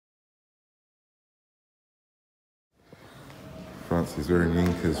Francis. We're in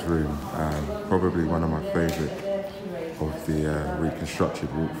Yinka's room, probably one of my favourite of the reconstructed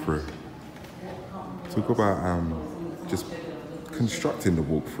walkthrough. Talk about just constructing the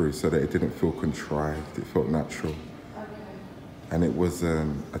walkthrough so that it didn't feel contrived, it felt natural. And it was a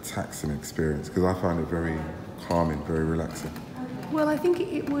taxing experience because I found it very calming, very relaxing. Well, I think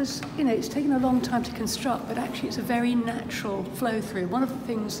it was, it's taken a long time to construct, but actually it's a very natural flow through. One of the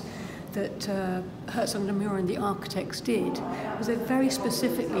things that Herzog and Muir and the architects did was they very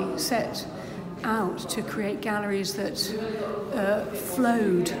specifically set out to create galleries that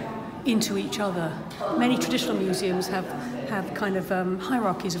flowed into each other. Many traditional museums have kind of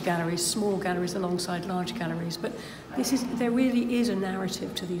hierarchies of galleries, small galleries alongside large galleries, but there really is a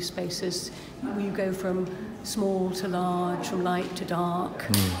narrative to these spaces. You go from small to large, from light to dark,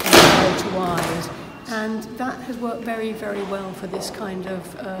 narrow to wide, and that has worked very, very well for this kind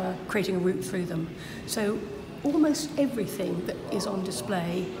of creating a route through them. So almost everything that is on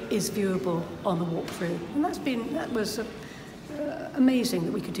display is viewable on the walkthrough, and that was amazing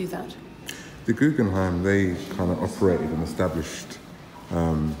that we could do that. The Guggenheim, they kind of operated and established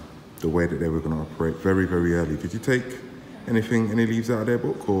the way that they were going to operate very, very early. Did you take any leaves out of their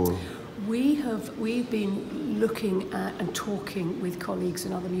book, or? We've been looking at and talking with colleagues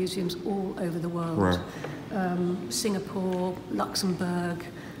in other museums all over the world. Right. Singapore, Luxembourg,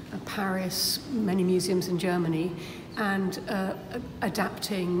 Paris, many museums in Germany, and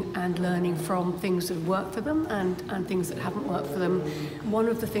adapting and learning from things that have worked for them and things that haven't worked for them. One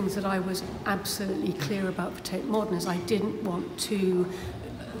of the things that I was absolutely clear about for Tate Modern is I didn't want too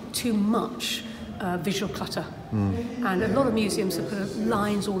much visual clutter. And a lot of museums have put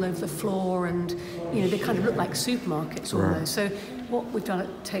lines all over the floor, and they kind of look like supermarkets almost. Right. So what we've done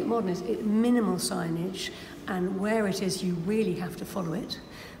at Tate Modern is minimal signage, and where it is you really have to follow it.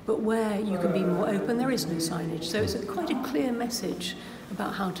 But where you can be more open, there is no signage. So it's quite a clear message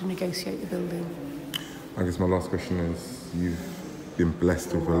about how to negotiate the building. I guess my last question is, you've been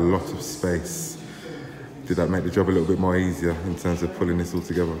blessed with a lot of space. Did that make the job a little bit more easier in terms of pulling this all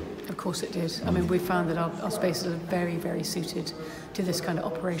together? Of course it did. I mean, we found that our spaces are very, very suited to this kind of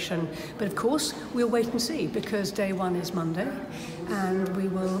operation. But of course, we'll wait and see, because day one is Monday, and we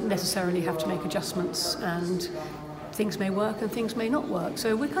will necessarily have to make adjustments, and things may work and things may not work.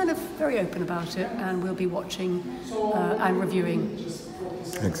 So we're kind of very open about it, and we'll be watching and reviewing.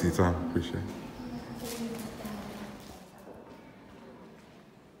 Thanks for your time. Appreciate it.